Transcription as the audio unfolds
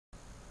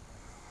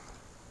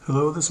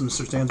Hello, this is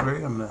Mr.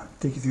 Stansbury. I'm going to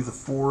take you through the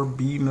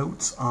 4B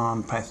notes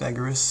on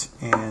Pythagoras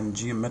and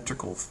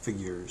geometrical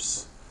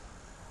figures.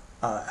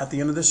 At the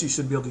end of this, you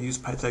should be able to use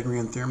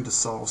Pythagorean theorem to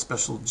solve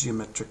special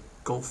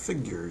geometrical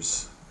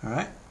figures. All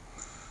right?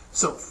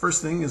 So,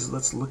 first thing is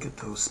let's look at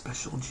those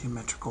special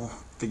geometrical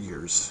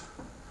figures.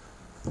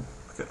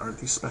 Aren't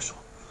these special?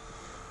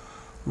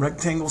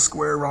 Rectangle,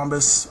 square,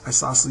 rhombus,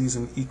 isosceles,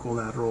 and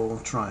equilateral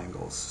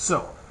triangles.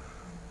 So,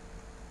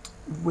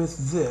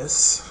 with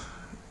this,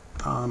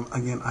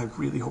 again, I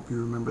really hope you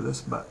remember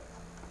this, but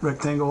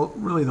rectangle,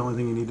 really the only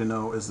thing you need to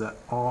know is that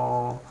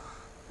all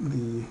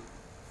the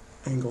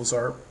angles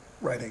are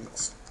right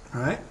angles.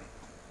 All right?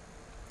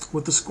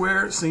 With the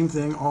square, same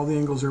thing, all the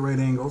angles are right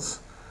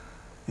angles.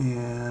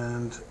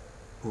 And,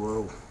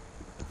 whoa,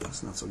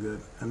 that's not so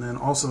good. And then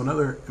also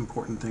another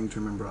important thing to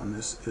remember on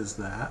this is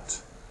that,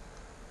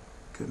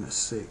 goodness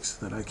sakes,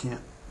 that I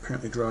can't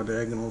apparently draw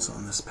diagonals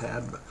on this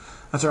pad, but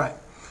that's all right,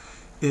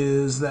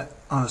 is that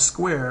on a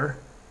square,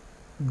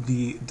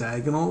 the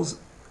diagonals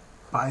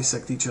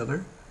bisect each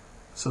other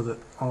so that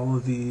all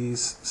of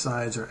these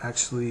sides are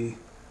actually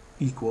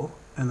equal,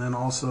 and then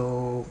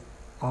also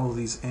all of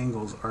these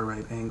angles are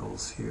right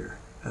angles here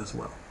as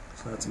well.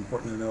 So that's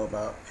important to know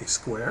about a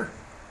square.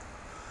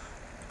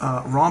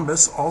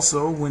 Rhombus,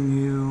 also, when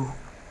you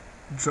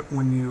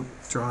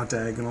draw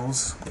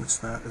diagonals, which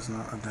that is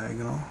not a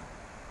diagonal,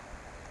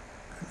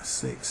 goodness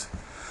sakes,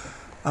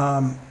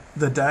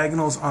 the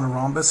diagonals on a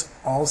rhombus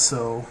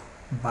also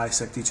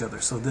bisect each other.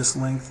 So this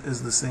length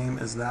is the same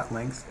as that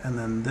length, and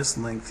then this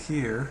length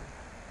here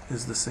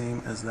is the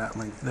same as that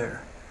length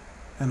there.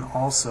 And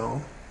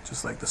also,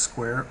 just like the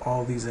square,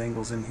 all these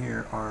angles in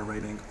here are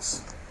right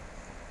angles.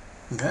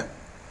 Okay?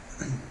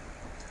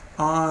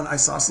 On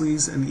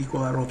isosceles and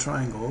equilateral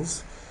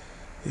triangles,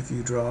 if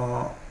you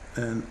draw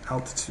an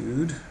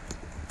altitude,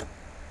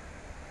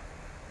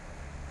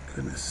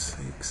 goodness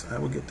sakes, I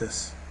will get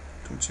this,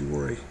 don't you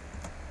worry.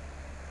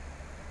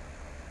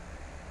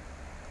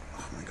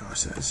 Oh my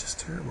gosh, that is just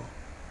terrible.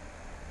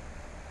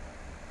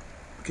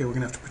 Okay, we're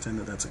going to have to pretend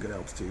that that's a good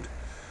altitude.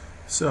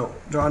 So,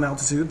 draw an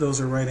altitude, those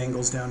are right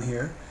angles down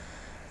here.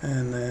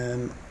 And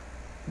then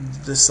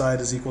this side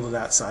is equal to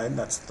that side,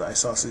 that's the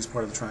isosceles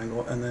part of the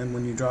triangle. And then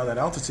when you draw that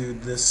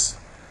altitude, this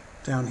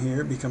down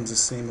here becomes the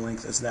same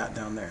length as that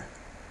down there.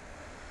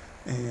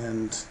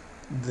 And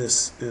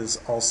this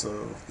is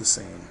also the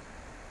same.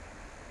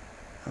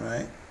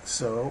 Alright,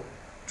 so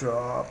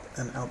draw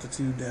an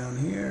altitude down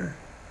here.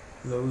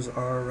 Those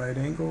are right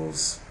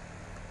angles.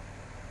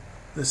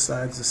 This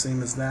side's the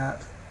same as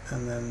that,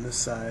 and then this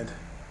side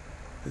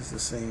is the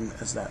same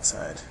as that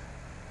side.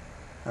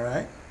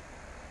 Alright?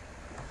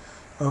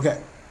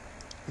 Okay,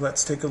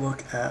 let's take a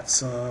look at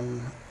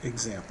some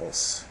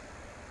examples.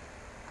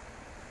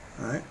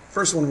 Alright,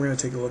 first one we're going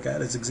to take a look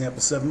at is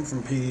example 7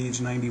 from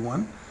page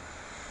 91.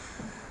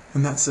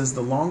 And that says the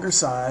longer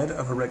side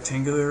of a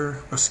rectangle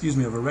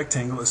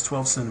is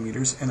 12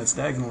 centimeters and its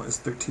diagonal is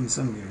 13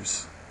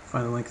 centimeters.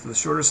 Find the length of the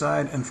shorter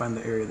side and find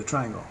the area of the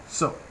triangle.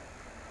 So,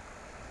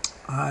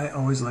 I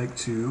always like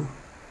to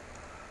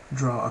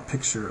draw a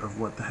picture of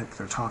what the heck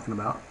they're talking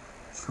about.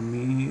 For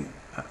me,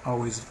 that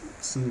always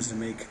seems to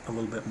make a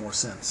little bit more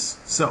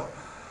sense. So,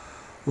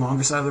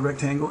 longer side of the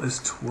rectangle is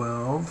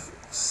 12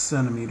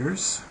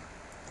 centimeters.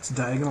 Its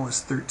diagonal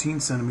is 13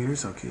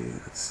 centimeters. Okay,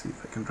 let's see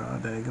if I can draw a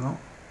diagonal.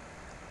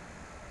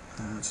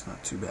 That's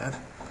not too bad,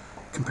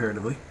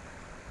 comparatively.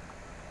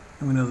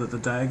 And we know that the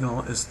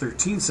diagonal is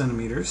 13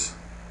 centimeters.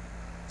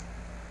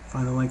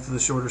 Find the length of the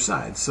shorter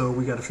side. So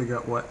we got to figure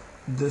out what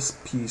this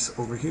piece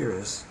over here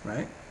is,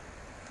 right?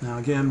 Now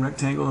again,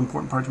 rectangle,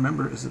 important part to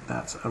remember is that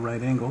that's a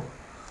right angle.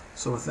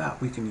 So with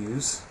that we can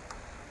use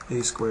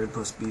a squared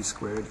plus b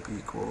squared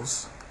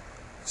equals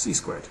c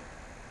squared,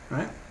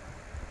 right?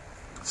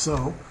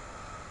 So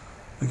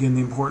again,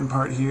 the important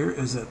part here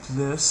is that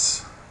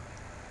this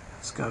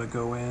has got to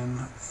go in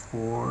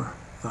for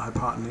the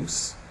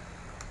hypotenuse.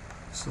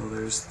 So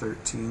there's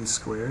 13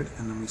 squared,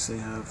 and then we say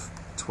have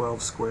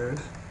 12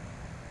 squared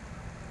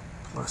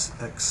plus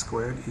x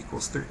squared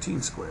equals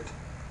 13 squared.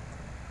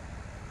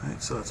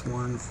 Right, so that's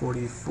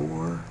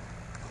 144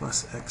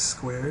 plus x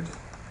squared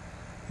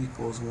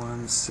equals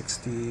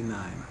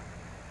 169.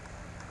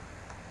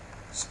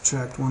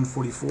 Subtract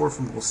 144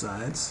 from both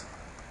sides,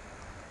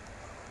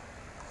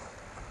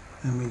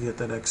 and we get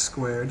that x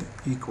squared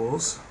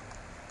equals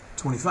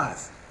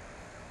 25.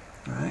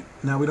 Alright,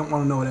 now we don't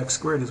want to know what x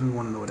squared is, we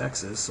want to know what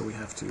x is, so we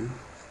have to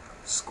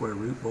square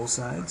root both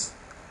sides.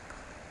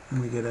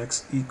 And we get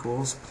x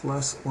equals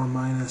plus or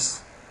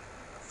minus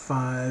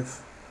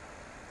 5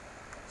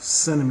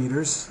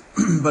 centimeters.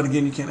 But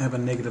again, you can't have a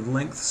negative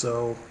length,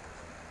 so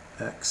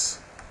x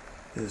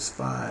is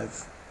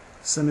 5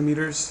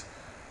 centimeters.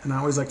 And I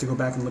always like to go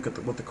back and look at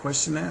what the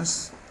question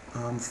asks.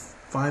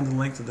 Find the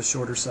length of the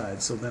shorter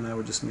side. So then I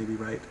would just maybe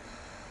write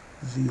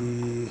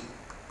the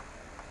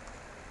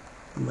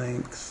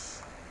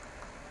length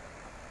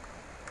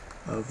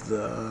of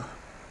the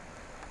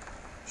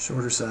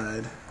shorter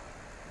side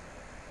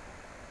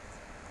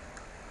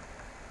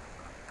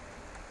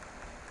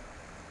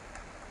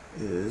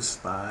is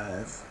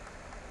 5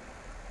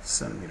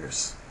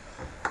 centimeters.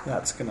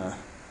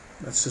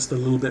 That's just a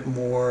little bit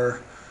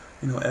more,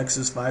 x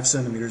is 5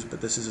 centimeters,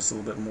 but this is just a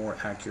little bit more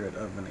accurate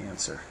of an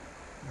answer.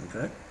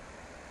 Okay?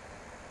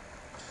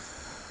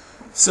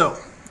 So,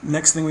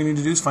 next thing we need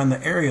to do is find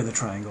the area of the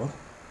triangle.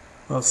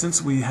 Well,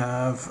 since we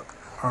have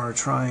our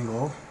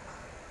triangle,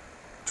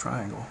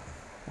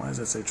 why does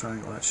that say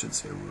triangle? That should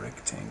say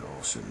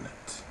rectangle, shouldn't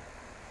it?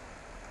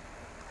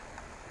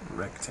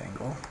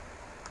 Rectangle.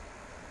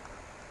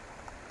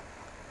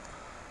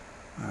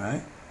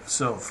 Alright,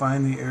 so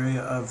find the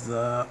area of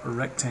the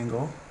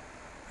rectangle.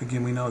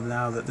 Again, we know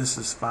now that this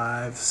is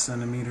 5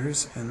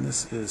 centimeters and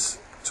this is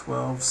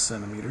 12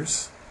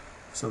 centimeters.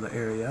 So the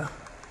area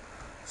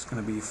is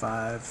going to be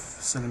 5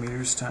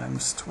 centimeters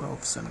times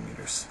 12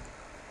 centimeters,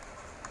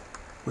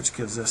 which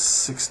gives us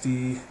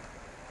 60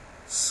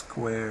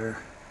 square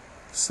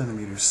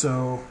centimeters.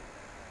 So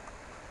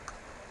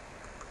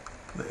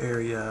the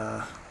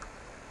area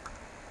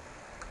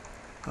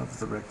of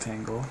the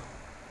rectangle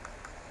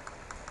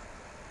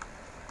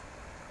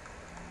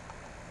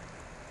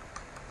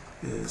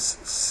is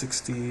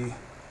 60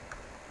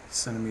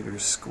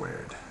 centimeters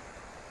squared.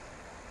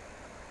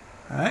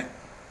 Alright?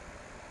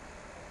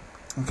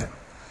 Okay.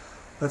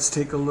 Let's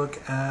take a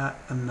look at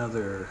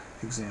another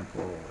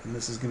example. And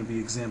this is going to be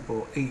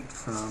example 8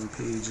 from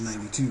page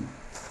 92.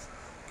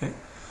 Okay.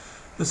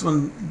 This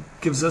one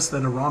gives us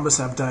that a rhombus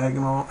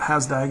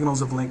has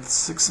diagonals of length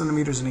 6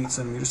 centimeters and 8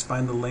 centimeters.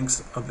 Find the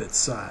lengths of its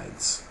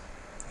sides.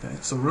 Okay.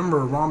 So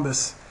remember, a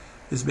rhombus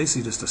is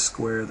basically just a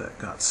square that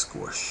got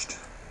squished.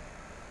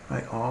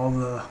 Right? All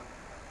the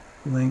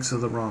lengths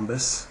of the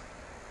rhombus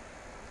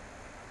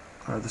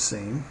are the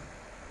same.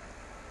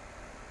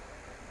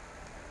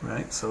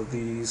 Right? So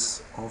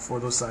these, all 4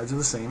 of those sides are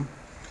the same.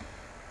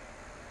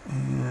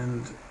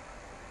 And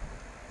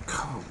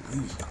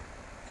golly,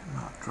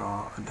 cannot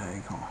draw a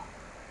diagonal.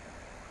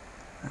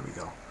 There we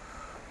go.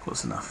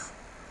 Close enough.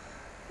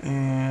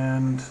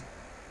 And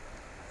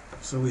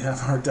so we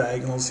have our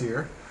diagonals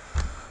here.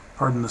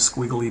 Pardon the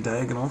squiggly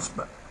diagonals,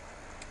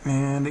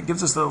 and it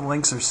gives us the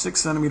lengths are 6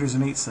 centimeters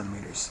and 8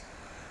 centimeters.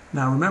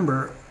 Now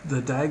remember,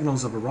 the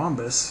diagonals of a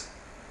rhombus,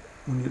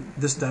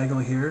 this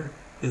diagonal here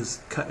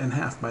is cut in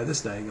half by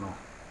this diagonal,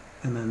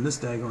 and then this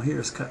diagonal here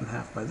is cut in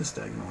half by this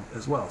diagonal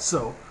as well.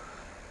 So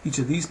each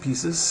of these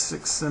pieces,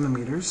 6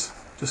 centimeters,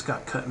 just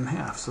got cut in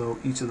half. So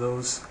each of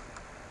those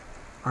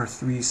are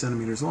 3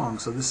 centimeters long.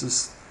 So this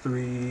is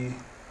 3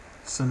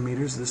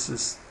 centimeters, this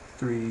is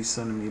 3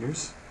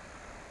 centimeters,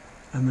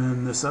 and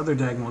then this other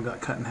diagonal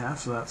got cut in half,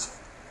 so that's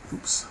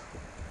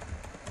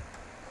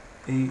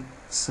 8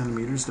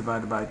 centimeters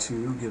divided by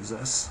 2 gives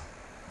us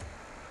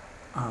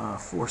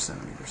 4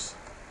 centimeters.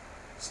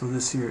 So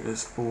this here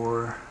is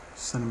 4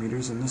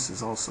 centimeters, and this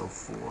is also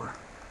 4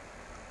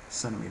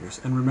 centimeters.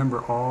 And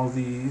remember, all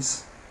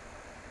these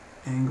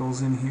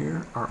angles in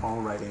here are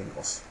all right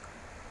angles.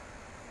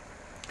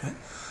 Okay.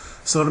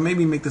 So to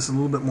maybe make this a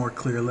little bit more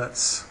clear,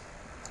 let's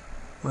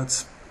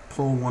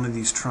pull one of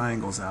these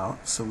triangles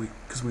out. So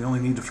because we only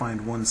need to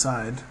find one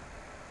side.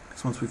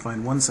 Because once we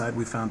find one side,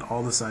 we found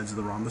all the sides of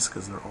the rhombus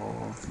because they're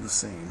all the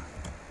same.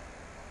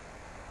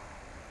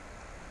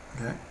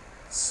 Okay.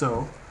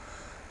 So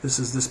this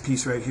is this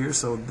piece right here.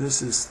 So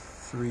this is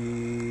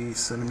 3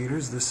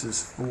 centimeters. This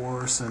is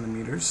 4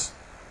 centimeters.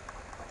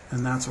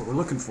 And that's what we're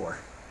looking for.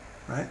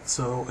 Right?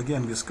 So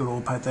again, just go to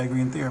old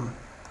Pythagorean theorem.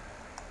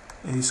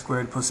 A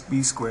squared plus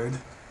b squared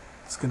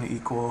is going to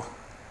equal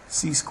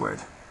c squared.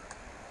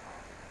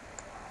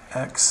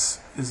 X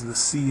is the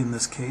c in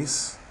this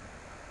case.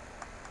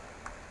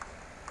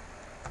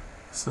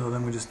 So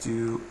then we just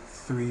do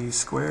 3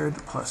 squared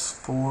plus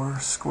 4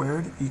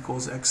 squared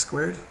equals x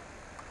squared.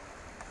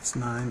 That's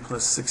 9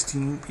 plus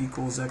 16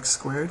 equals x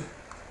squared.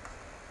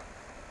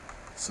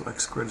 So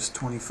x squared is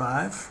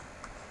 25.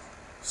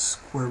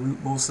 Square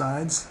root both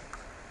sides.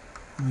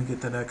 And we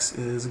get that x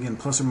is, again,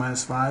 plus or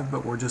minus 5,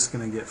 but we're just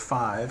going to get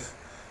 5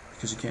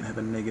 because you can't have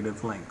a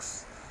negative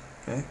length.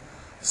 Okay?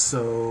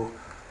 So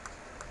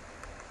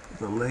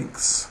the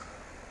lengths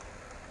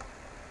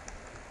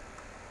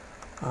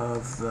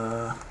of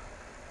the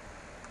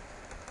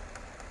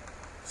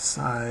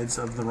sides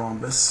of the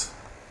rhombus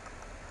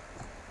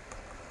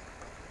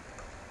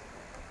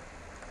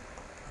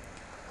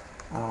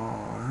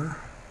are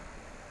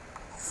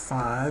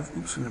 5,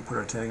 oops, we're going to put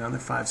our tag on there,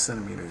 5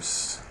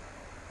 centimeters.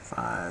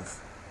 5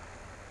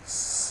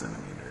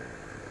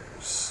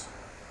 centimeters.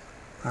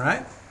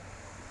 Alright?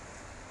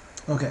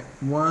 Okay,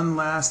 one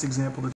last example to